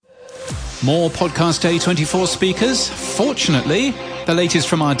More Podcast Day 24 speakers. Fortunately, the latest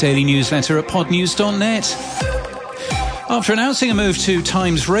from our daily newsletter at podnews.net. After announcing a move to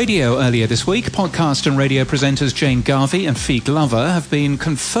Times Radio earlier this week, podcast and radio presenters Jane Garvey and Fee Glover have been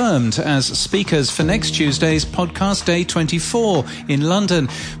confirmed as speakers for next Tuesday's Podcast Day 24 in London.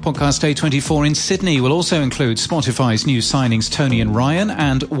 Podcast Day 24 in Sydney will also include Spotify's new signings Tony and Ryan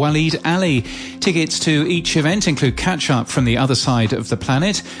and Waleed Ali. Tickets to each event include catch-up from the other side of the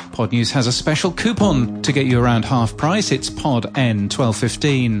planet. Pod News has a special coupon to get you around half price. It's Pod N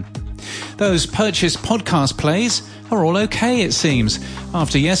 1215. Those purchased podcast plays are all okay, it seems.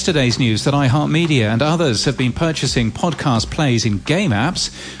 After yesterday's news that iHeartMedia and others have been purchasing podcast plays in game apps,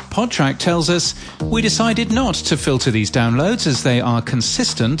 Podtrac tells us, we decided not to filter these downloads as they are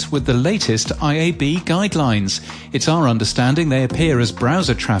consistent with the latest IAB guidelines. It's our understanding they appear as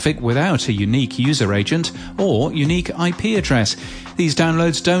browser traffic without a unique user agent or unique IP address. These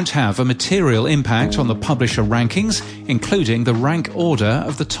downloads don't have a material impact on the publisher rankings, including the rank order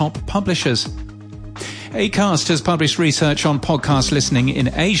of the top publishers. Acast has published research on podcast listening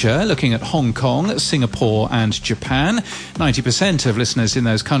in Asia, looking at Hong Kong, Singapore and Japan. 90% of listeners in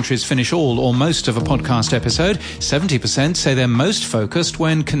those countries finish all or most of a podcast episode. 70% say they're most focused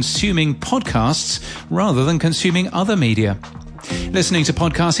when consuming podcasts rather than consuming other media. Listening to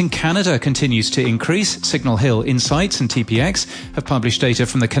podcasts in Canada continues to increase. Signal Hill Insights and TPX have published data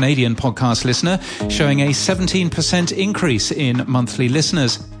from the Canadian podcast listener showing a 17% increase in monthly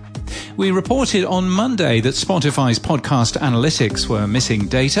listeners. We reported on Monday that Spotify's podcast analytics were missing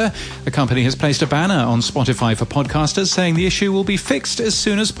data. The company has placed a banner on Spotify for podcasters saying the issue will be fixed as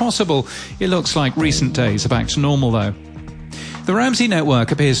soon as possible. It looks like recent days are back to normal though. The Ramsey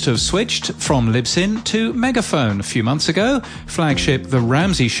network appears to have switched from Libsyn to Megaphone. A few months ago, flagship The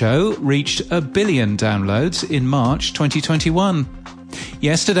Ramsey Show reached 1 billion downloads in March 2021.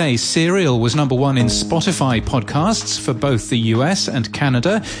 Yesterday, Serial was number one in Spotify podcasts for both the US and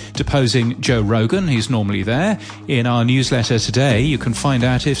Canada, deposing Joe Rogan, who's normally there. In our newsletter today, you can find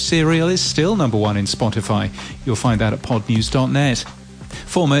out if Serial is still number one in Spotify. You'll find that at podnews.net.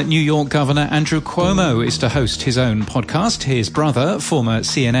 Former New York Governor Andrew Cuomo is to host his own podcast. His brother, former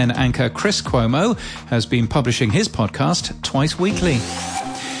CNN anchor Chris Cuomo, has been publishing his podcast twice weekly.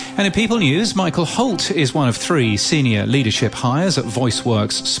 And in People News, Michael Holt is one of 3 senior leadership hires at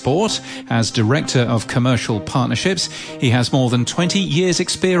VoiceWorks Sport as Director of Commercial Partnerships. He has more than 20 years'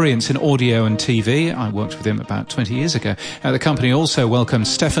 experience in audio and TV. I worked with him about 20 years ago. The company also welcomed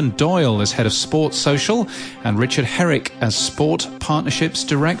Stefan Doyle as Head of Sports Social and Richard Herrick as Sport Partnerships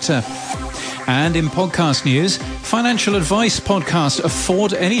Director. And in podcast news, financial advice podcast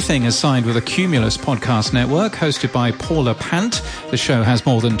Afford Anything has signed with a Cumulus podcast network hosted by Paula Pant. The show has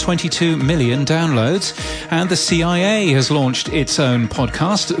more than 22 million downloads. And the CIA has launched its own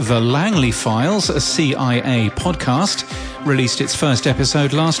podcast, The Langley Files, a CIA podcast. Released its first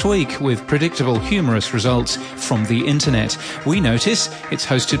episode last week with predictable, humorous results from the internet. We notice it's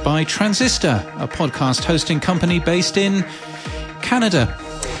hosted by Transistor, a podcast hosting company based in Canada.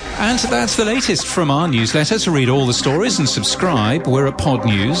 And that's the latest from our newsletter. To read all the stories and subscribe, we're at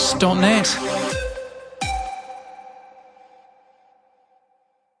podnews.net.